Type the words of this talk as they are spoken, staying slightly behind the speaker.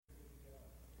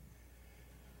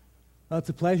Well, it's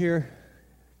a pleasure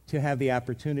to have the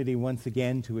opportunity once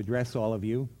again to address all of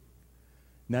you.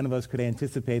 None of us could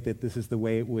anticipate that this is the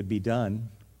way it would be done.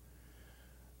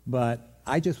 But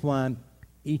I just want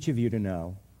each of you to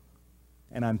know,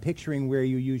 and I'm picturing where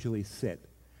you usually sit,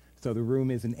 so the room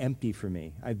isn't empty for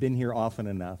me. I've been here often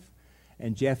enough,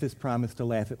 and Jeff has promised to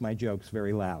laugh at my jokes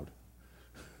very loud.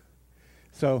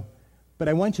 But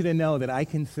I want you to know that I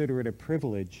consider it a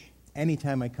privilege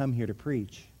anytime I come here to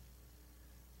preach.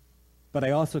 But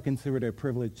I also consider it a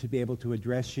privilege to be able to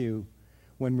address you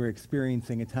when we're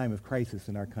experiencing a time of crisis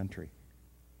in our country.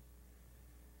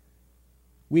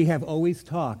 We have always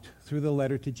talked through the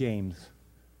letter to James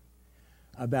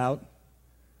about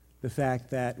the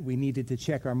fact that we needed to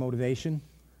check our motivation.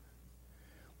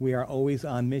 We are always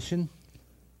on mission,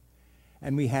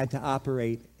 and we had to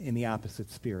operate in the opposite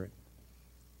spirit.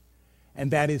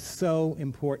 And that is so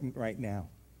important right now.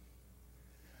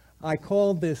 I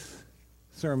called this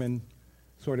sermon,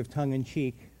 sort of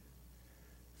tongue-in-cheek,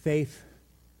 Faith,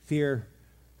 Fear,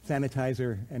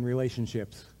 Sanitizer, and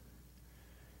Relationships.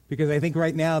 Because I think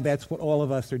right now that's what all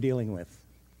of us are dealing with.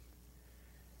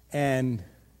 And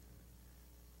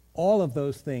all of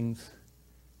those things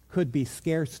could be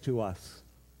scarce to us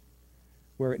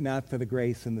were it not for the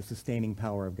grace and the sustaining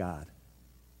power of God.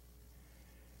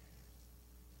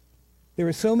 There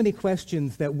are so many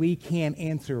questions that we can't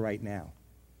answer right now.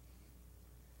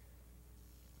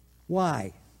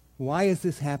 Why? Why is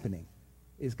this happening?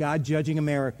 Is God judging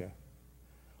America?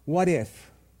 What if?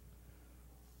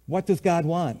 What does God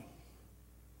want?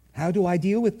 How do I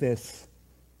deal with this?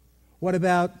 What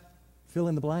about fill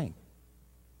in the blank?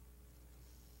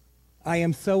 I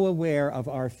am so aware of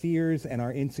our fears and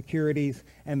our insecurities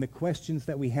and the questions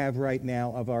that we have right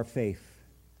now of our faith.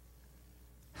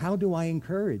 How do I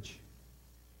encourage?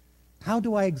 How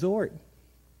do I exhort?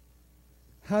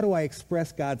 How do I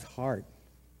express God's heart?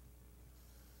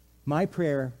 My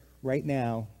prayer right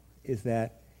now is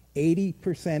that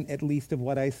 80% at least of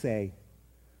what I say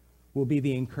will be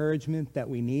the encouragement that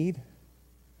we need,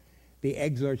 the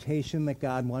exhortation that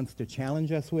God wants to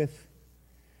challenge us with,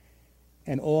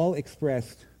 and all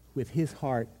expressed with his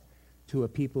heart to a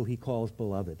people he calls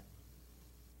beloved.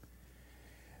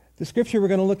 The scripture we're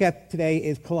going to look at today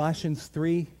is Colossians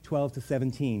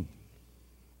 3:12-17.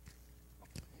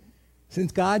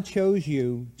 Since God chose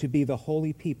you to be the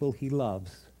holy people he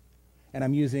loves, and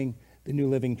I'm using the New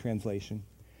Living Translation,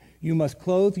 you must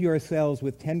clothe yourselves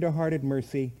with tender-hearted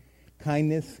mercy,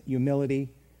 kindness, humility,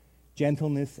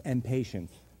 gentleness, and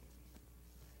patience.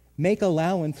 Make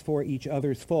allowance for each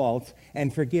other's faults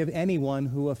and forgive anyone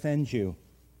who offends you.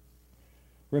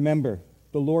 Remember,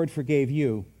 the Lord forgave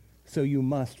you, so you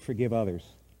must forgive others.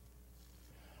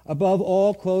 Above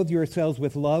all, clothe yourselves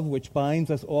with love, which binds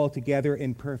us all together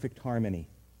in perfect harmony.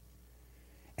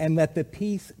 And let the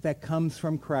peace that comes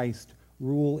from Christ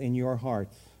rule in your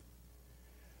hearts.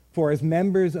 For as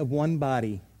members of one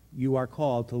body, you are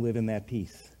called to live in that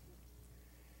peace.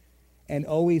 And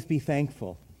always be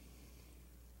thankful.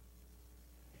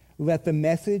 Let the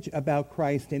message about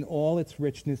Christ in all its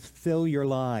richness fill your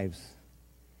lives.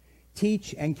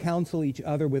 Teach and counsel each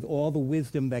other with all the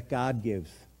wisdom that God gives.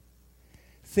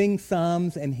 Sing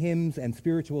psalms and hymns and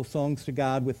spiritual songs to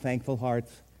God with thankful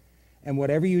hearts. And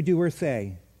whatever you do or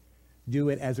say, do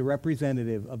it as a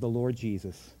representative of the Lord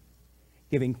Jesus,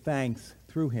 giving thanks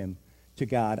through him to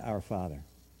God our Father.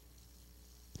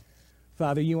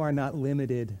 Father, you are not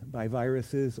limited by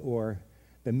viruses or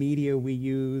the media we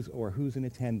use or who's in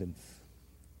attendance.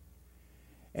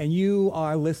 And you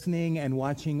are listening and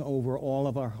watching over all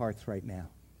of our hearts right now.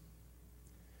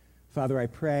 Father, I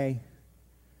pray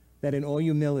that in all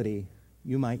humility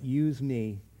you might use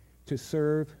me to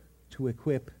serve, to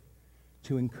equip,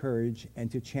 to encourage,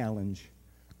 and to challenge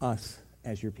us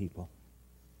as your people.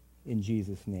 In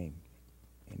Jesus' name,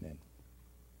 amen.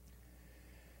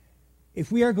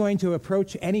 If we are going to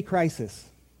approach any crisis,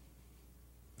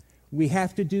 we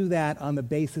have to do that on the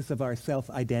basis of our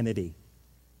self-identity.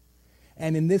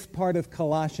 And in this part of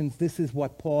Colossians, this is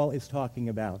what Paul is talking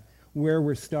about, where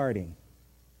we're starting.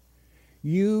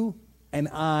 You and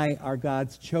I are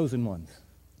God's chosen ones.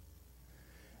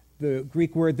 The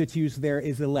Greek word that's used there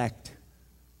is elect.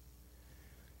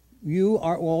 You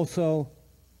are also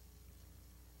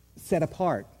set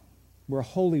apart. We're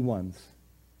holy ones.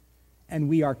 And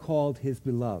we are called his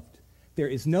beloved. There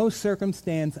is no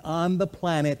circumstance on the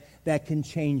planet that can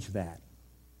change that.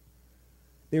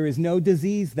 There is no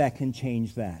disease that can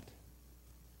change that.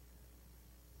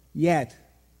 Yet,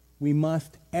 we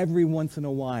must every once in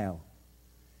a while,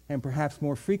 and perhaps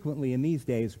more frequently in these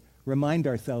days, remind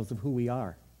ourselves of who we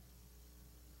are.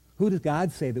 Who does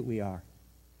God say that we are?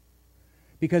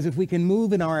 Because if we can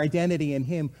move in our identity in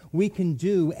him, we can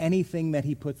do anything that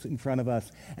he puts in front of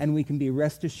us, and we can be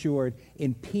rest assured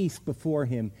in peace before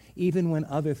him, even when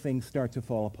other things start to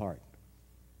fall apart.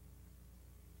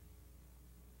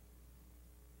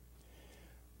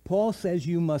 Paul says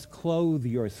you must clothe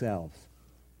yourselves.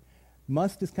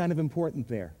 Must is kind of important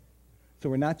there. So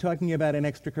we're not talking about an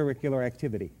extracurricular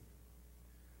activity.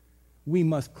 We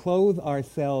must clothe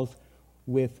ourselves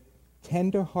with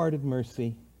tender-hearted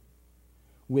mercy,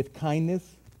 with kindness,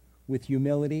 with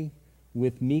humility,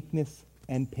 with meekness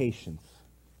and patience.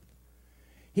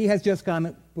 He has just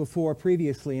gone before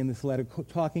previously in this letter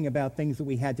talking about things that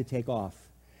we had to take off.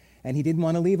 And he didn't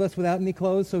want to leave us without any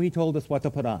clothes, so he told us what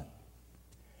to put on.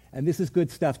 And this is good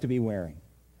stuff to be wearing.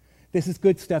 This is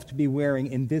good stuff to be wearing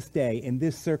in this day, in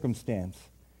this circumstance,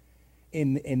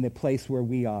 in the place where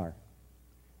we are.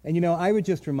 And you know, I would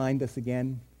just remind us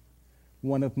again,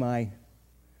 one of my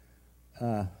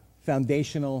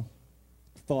foundational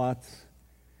thoughts.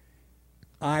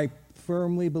 I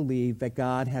firmly believe that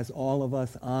God has all of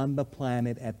us on the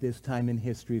planet at this time in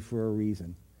history for a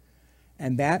reason.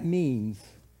 And that means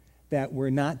that we're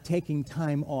not taking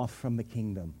time off from the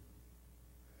kingdom.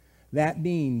 That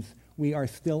means we are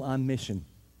still on mission.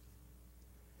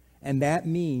 And that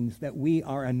means that we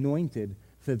are anointed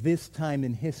for this time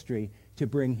in history to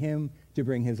bring him, to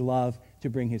bring his love, to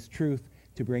bring his truth,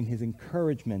 to bring his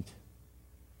encouragement,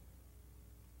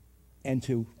 and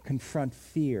to confront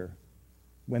fear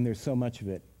when there's so much of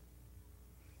it.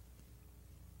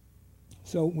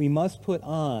 So we must put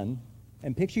on,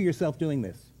 and picture yourself doing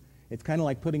this. It's kind of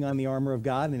like putting on the armor of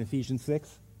God in Ephesians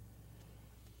 6.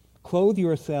 Clothe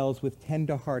yourselves with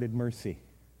tender-hearted mercy.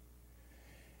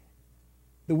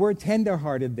 The word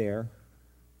tender-hearted there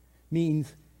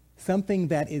means something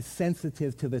that is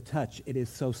sensitive to the touch. It is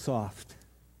so soft.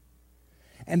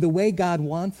 And the way God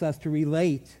wants us to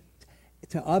relate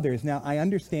to others. Now, I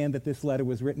understand that this letter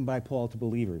was written by Paul to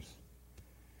believers.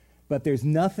 But there's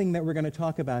nothing that we're going to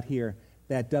talk about here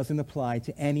that doesn't apply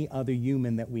to any other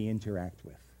human that we interact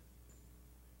with.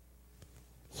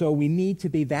 So we need to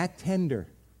be that tender,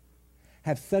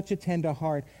 have such a tender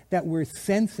heart that we're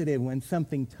sensitive when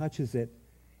something touches it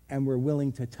and we're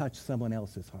willing to touch someone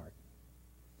else's heart.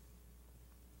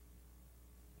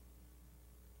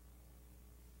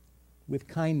 With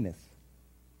kindness.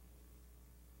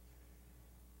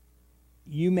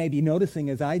 You may be noticing,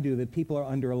 as I do, that people are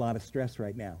under a lot of stress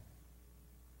right now.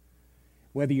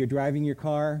 Whether you're driving your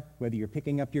car, whether you're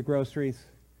picking up your groceries,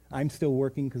 I'm still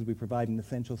working because we provide an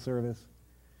essential service.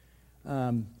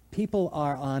 People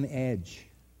are on edge.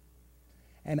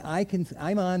 And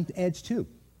I'm on edge too.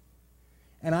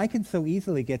 And I can so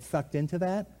easily get sucked into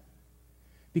that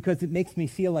because it makes me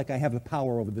feel like I have the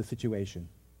power over the situation.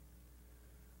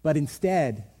 But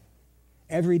instead,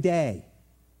 every day,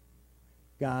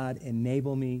 God,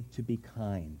 enable me to be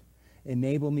kind.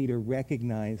 Enable me to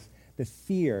recognize the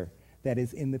fear that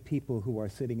is in the people who are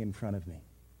sitting in front of me.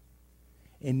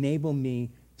 Enable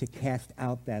me to cast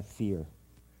out that fear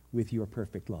with your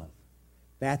perfect love.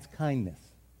 That's kindness.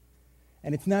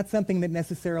 And it's not something that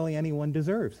necessarily anyone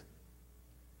deserves.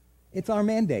 It's our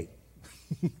mandate.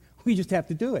 We just have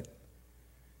to do it.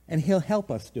 And he'll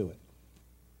help us do it.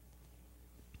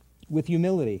 With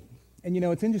humility. And you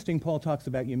know, it's interesting Paul talks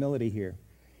about humility here,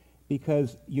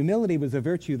 because humility was a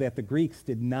virtue that the Greeks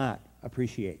did not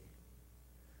appreciate.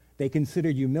 They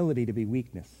considered humility to be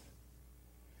weakness.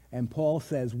 And Paul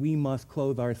says we must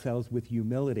clothe ourselves with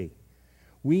humility.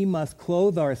 We must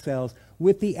clothe ourselves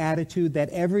with the attitude that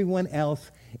everyone else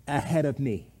ahead of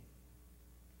me.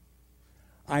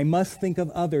 I must think of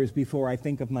others before I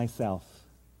think of myself.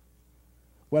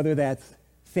 Whether that's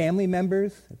family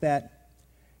members that,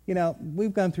 you know,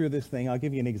 we've gone through this thing. I'll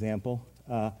give you an example.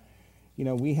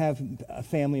 We have a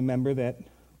family member that,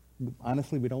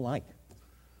 honestly, we don't like.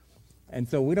 And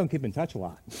so we don't keep in touch a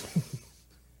lot.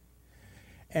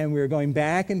 And we're going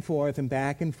back and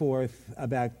forth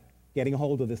about getting a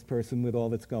hold of this person with all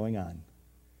that's going on.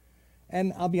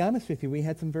 And I'll be honest with you, we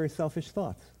had some very selfish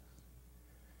thoughts.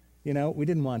 You know, we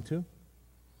didn't want to.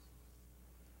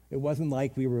 It wasn't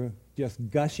like we were just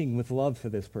gushing with love for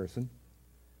this person.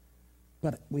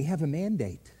 But we have a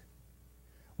mandate.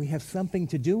 We have something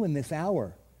to do in this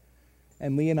hour.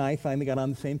 And Lee and I finally got on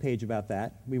the same page about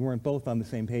that. We weren't both on the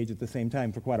same page at the same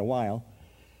time for quite a while.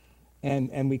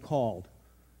 And we called.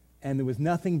 And there was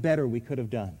nothing better we could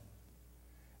have done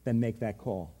than make that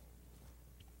call.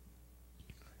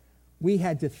 We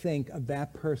had to think of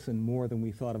that person more than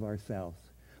we thought of ourselves.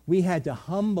 We had to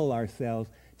humble ourselves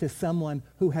to someone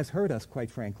who has hurt us,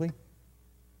 quite frankly,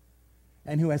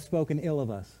 and who has spoken ill of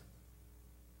us.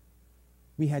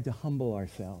 We had to humble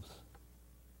ourselves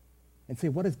and say,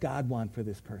 what does God want for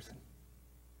this person?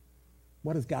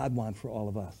 What does God want for all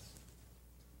of us?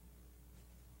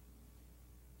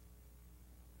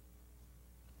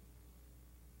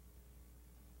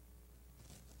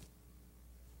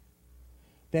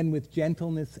 Then with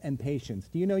gentleness and patience.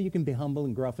 Do you know you can be humble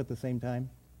and gruff at the same time?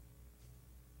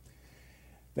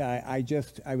 I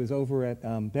was over at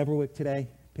Beverwick today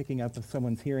picking up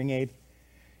someone's hearing aid,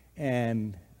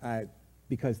 and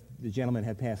because the gentleman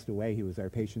had passed away, he was our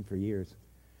patient for years.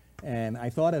 And I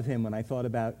thought of him when I thought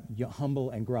about humble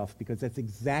and gruff, because that's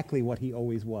exactly what he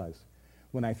always was.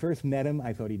 When I first met him,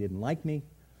 I thought he didn't like me,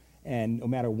 and no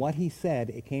matter what he said,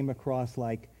 it came across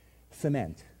like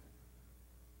cement.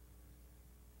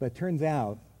 But it turns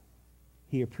out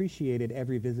he appreciated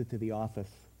every visit to the office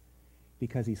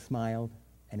because he smiled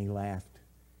and he laughed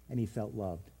and he felt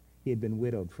loved. He had been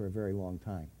widowed for a very long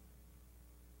time.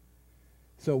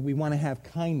 So we want to have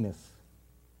kindness,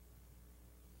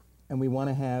 and we want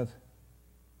to have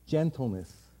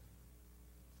gentleness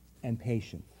and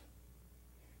patience.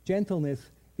 Gentleness,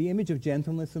 the image of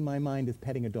gentleness in my mind is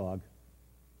petting a dog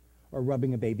or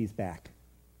rubbing a baby's back.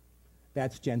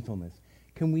 That's gentleness.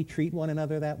 Can we treat one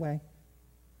another that way?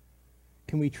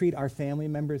 Can we treat our family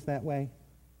members that way?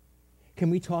 Can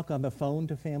we talk on the phone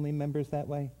to family members that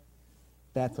way?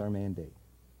 That's our mandate.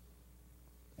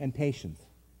 And patience.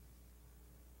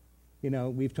 You know,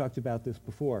 we've talked about this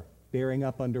before, bearing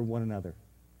up under one another.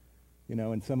 You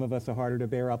know, and some of us are harder to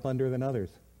bear up under than others.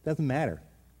 Doesn't matter.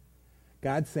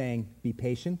 God's saying, be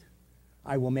patient.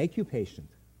 I will make you patient.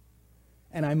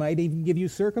 And I might even give you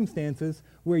circumstances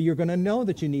where you're going to know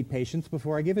that you need patience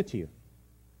before I give it to you.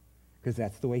 Because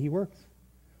that's the way he works.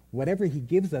 Whatever he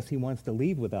gives us, he wants to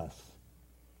leave with us.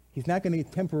 He's not going to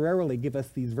temporarily give us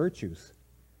these virtues.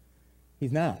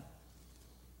 He's not.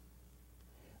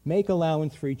 Make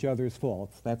allowance for each other's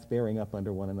faults. That's bearing up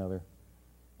under one another.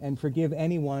 And forgive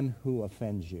anyone who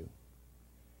offends you.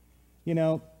 You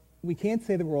know, we can't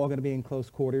say that we're all going to be in close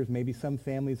quarters. Maybe some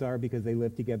families are because they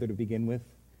live together to begin with.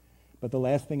 But the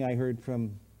last thing I heard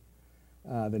from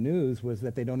the news was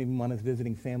that they don't even want us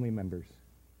visiting family members.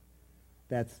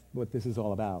 That's what this is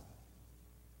all about.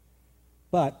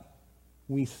 But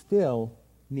we still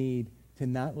need to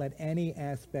not let any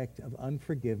aspect of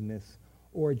unforgiveness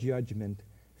or judgment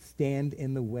stand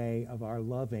in the way of our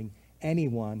loving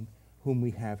anyone whom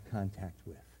we have contact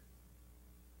with.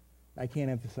 I can't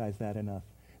emphasize that enough,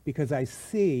 because I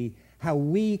see how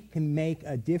we can make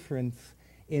a difference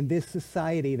in this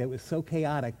society that was so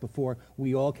chaotic before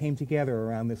we all came together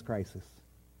around this crisis.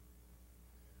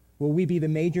 Will we be the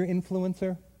major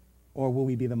influencer, or will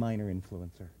we be the minor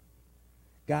influencer?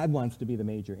 God wants to be the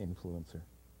major influencer.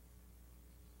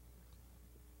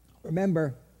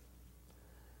 Remember,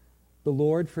 the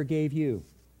Lord forgave you,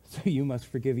 so you must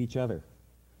forgive each other.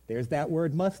 There's that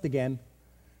word must again.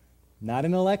 Not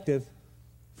an elective.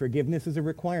 Forgiveness is a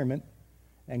requirement,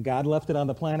 and God left it on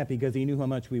the planet because he knew how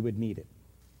much we would need it.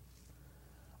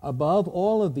 Above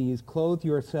all of these, clothe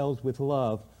yourselves with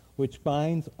love, which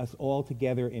binds us all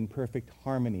together in perfect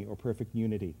harmony or perfect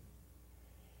unity.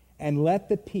 And let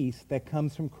the peace that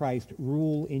comes from Christ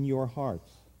rule in your hearts.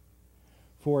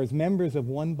 For as members of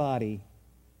one body,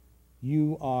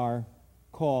 you are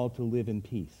called to live in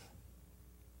peace.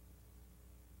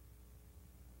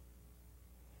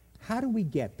 How do we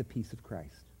get the peace of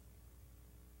Christ?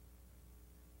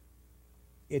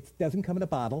 It doesn't come in a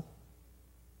bottle.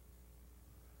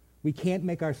 We can't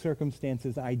make our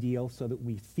circumstances ideal so that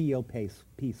we feel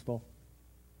peaceful.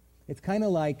 It's kind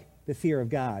of like the fear of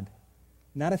God.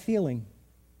 Not a feeling.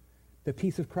 The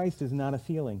peace of Christ is not a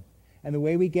feeling. And the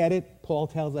way we get it, Paul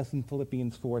tells us in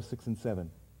Philippians 4, 6, and 7.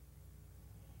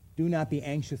 Do not be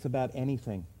anxious about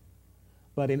anything,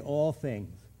 but in all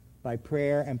things, by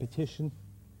prayer and petition,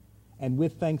 and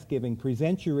with thanksgiving,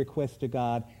 present your requests to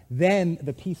God. Then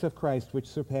the peace of Christ, which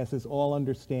surpasses all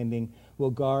understanding,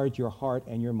 will guard your heart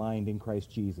and your mind in Christ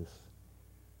Jesus.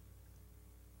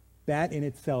 That in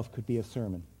itself could be a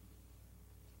sermon.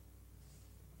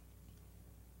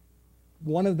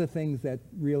 One of the things that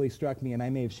really struck me, and I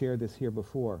may have shared this here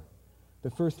before, the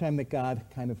first time that God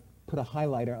kind of put a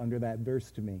highlighter under that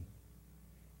verse to me,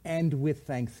 and with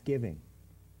thanksgiving.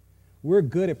 We're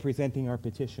good at presenting our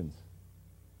petitions.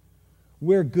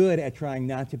 We're good at trying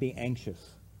not to be anxious.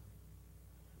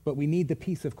 But we need the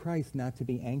peace of Christ not to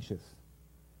be anxious.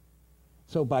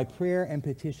 So by prayer and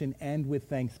petition and with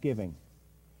thanksgiving.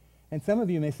 And some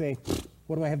of you may say,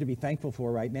 what do I have to be thankful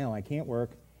for right now? I can't work.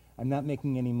 I'm not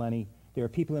making any money. There are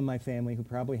people in my family who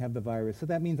probably have the virus, so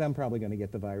that means I'm probably going to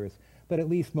get the virus. But at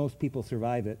least most people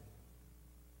survive it.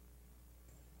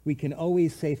 We can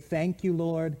always say, thank you,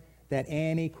 Lord, that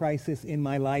any crisis in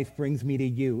my life brings me to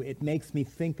you. It makes me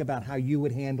think about how you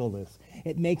would handle this.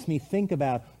 It makes me think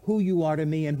about who you are to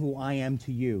me and who I am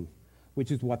to you,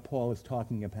 which is what Paul is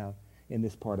talking about in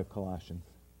this part of Colossians.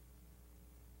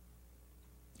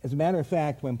 As a matter of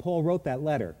fact, when Paul wrote that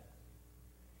letter,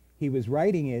 he was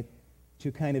writing it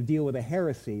to kind of deal with a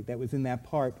heresy that was in that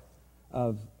part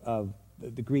of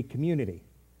the Greek community.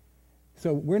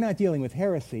 So we're not dealing with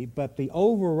heresy, but the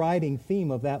overriding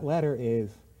theme of that letter is,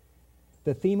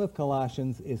 the theme of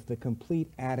Colossians is the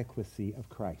complete adequacy of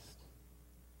Christ.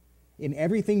 In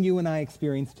everything you and I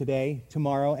experience today,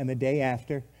 tomorrow, and the day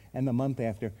after, and the month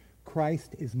after,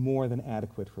 Christ is more than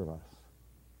adequate for us.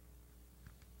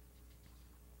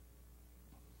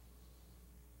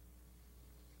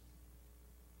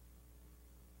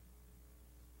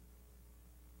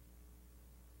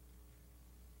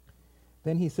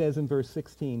 Then he says in verse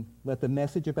 16, let the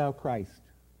message about Christ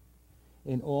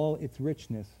in all its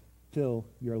richness fill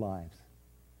your lives.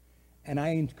 And I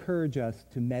encourage us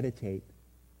to meditate.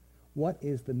 What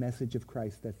is the message of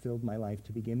Christ that filled my life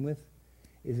to begin with?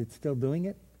 Is it still doing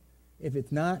it? If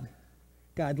it's not,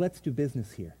 God, let's do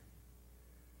business here.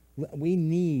 We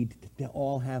need to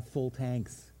all have full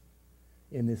tanks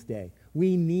in this day.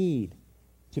 We need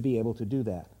to be able to do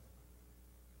that.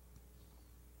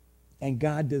 And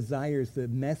God desires the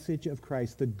message of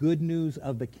Christ, the good news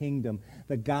of the kingdom,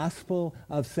 the gospel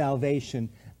of salvation,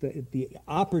 the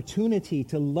opportunity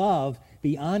to love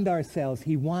beyond ourselves.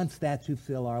 He wants that to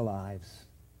fill our lives.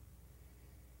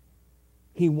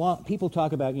 People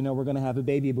talk about, we're going to have a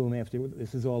baby boom after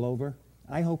this is all over.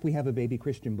 I hope we have a baby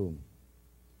Christian boom.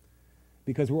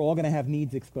 Because we're all going to have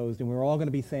needs exposed, and we're all going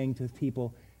to be saying to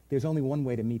people, there's only one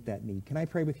way to meet that need. Can I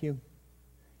pray with you?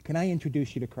 Can I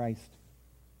introduce you to Christ?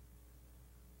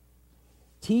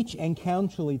 Teach and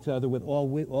counsel each other with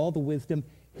all the wisdom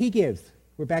he gives.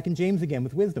 We're back in James again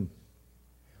with wisdom.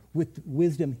 With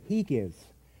wisdom he gives.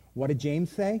 What did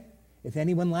James say? If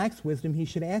anyone lacks wisdom, he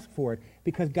should ask for it,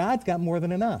 because God's got more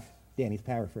than enough, Danny's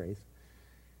paraphrase.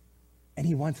 And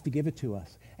he wants to give it to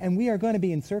us. And we are going to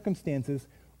be in circumstances,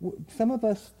 some of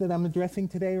us that I'm addressing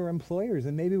today are employers,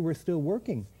 and maybe we're still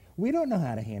working. We don't know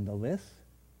how to handle this.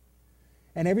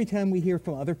 And every time we hear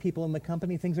from other people in the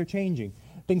company, things are changing.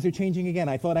 Things are changing again.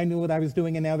 I thought I knew what I was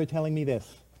doing, and now they're telling me this.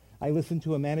 I listened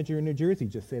to a manager in New Jersey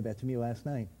just say that to me last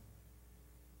night.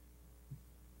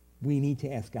 We need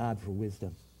to ask God for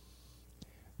wisdom.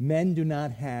 Men do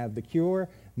not have the cure.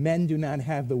 Men do not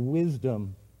have the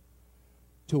wisdom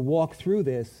to walk through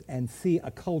this and see a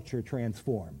culture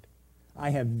transformed.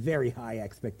 I have very high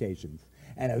expectations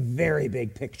and a very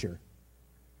big picture.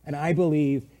 And I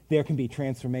believe there can be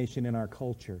transformation in our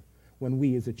culture when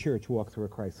we as a church walk through a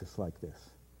crisis like this.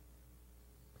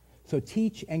 So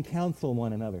teach and counsel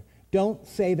one another. Don't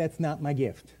say that's not my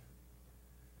gift.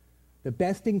 The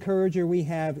best encourager we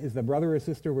have is the brother or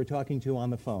sister we're talking to on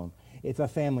the phone. It's a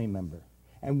family member.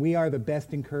 And we are the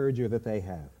best encourager that they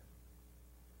have.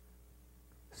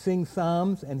 Sing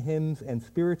psalms and hymns and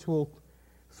spiritual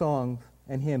songs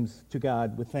and hymns to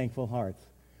God with thankful hearts.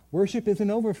 Worship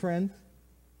isn't over, friends.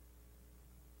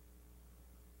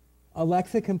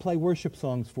 Alexa can play worship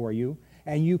songs for you,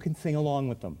 and you can sing along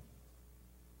with them.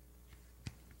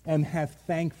 And have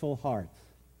thankful hearts.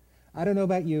 I don't know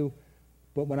about you,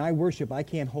 but when I worship, I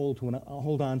can't hold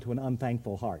on to an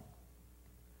unthankful heart.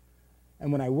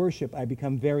 And when I worship, I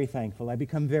become very thankful. I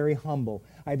become very humble.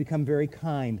 I become very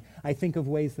kind. I think of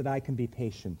ways that I can be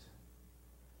patient.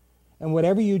 And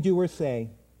whatever you do or say,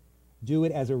 do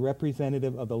it as a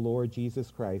representative of the Lord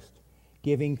Jesus Christ,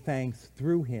 giving thanks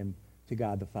through him to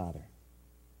God the Father.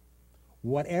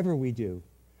 Whatever we do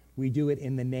it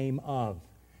in the name of.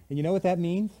 And you know what that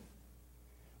means?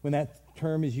 When that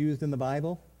term is used in the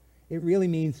Bible, it really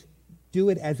means do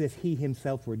it as if he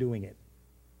himself were doing it.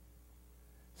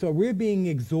 So we're being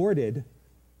exhorted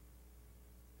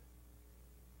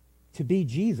to be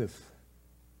Jesus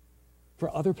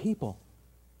for other people,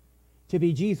 to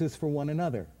be Jesus for one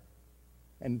another.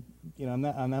 And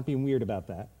I'm not being weird about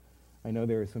that. I know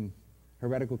there are some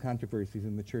heretical controversies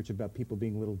in the church about people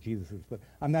being little Jesuses, but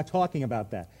I'm not talking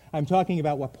about that. I'm talking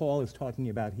about what Paul is talking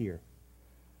about here.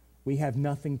 We have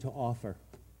nothing to offer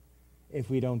if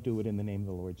we don't do it in the name of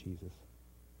the Lord Jesus.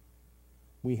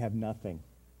 We have nothing.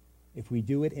 If we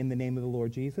do it in the name of the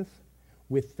Lord Jesus,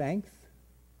 with thanks,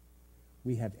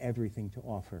 we have everything to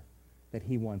offer that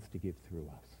he wants to give through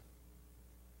us.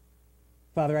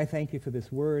 Father, I thank you for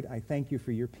this word. I thank you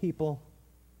for your people.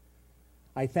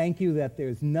 I thank you that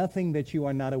there's nothing that you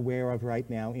are not aware of right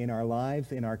now in our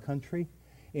lives, in our country,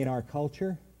 in our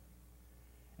culture.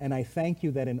 And I thank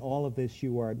you that in all of this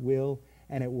you are at will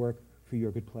and at work for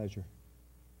your good pleasure.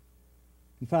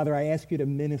 And Father, I ask you to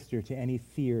minister to any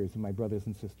fears of my brothers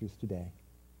and sisters today.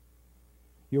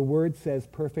 Your word says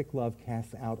perfect love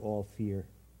casts out all fear.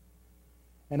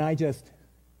 And I just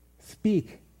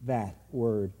speak that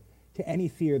word to any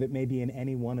fear that may be in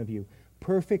any one of you.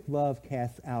 Perfect love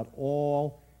casts out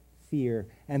all fear.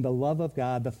 And the love of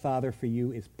God the Father for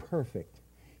you is perfect.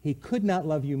 He could not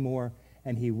love you more,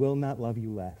 and he will not love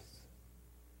you less.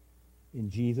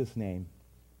 In Jesus' name,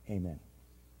 amen.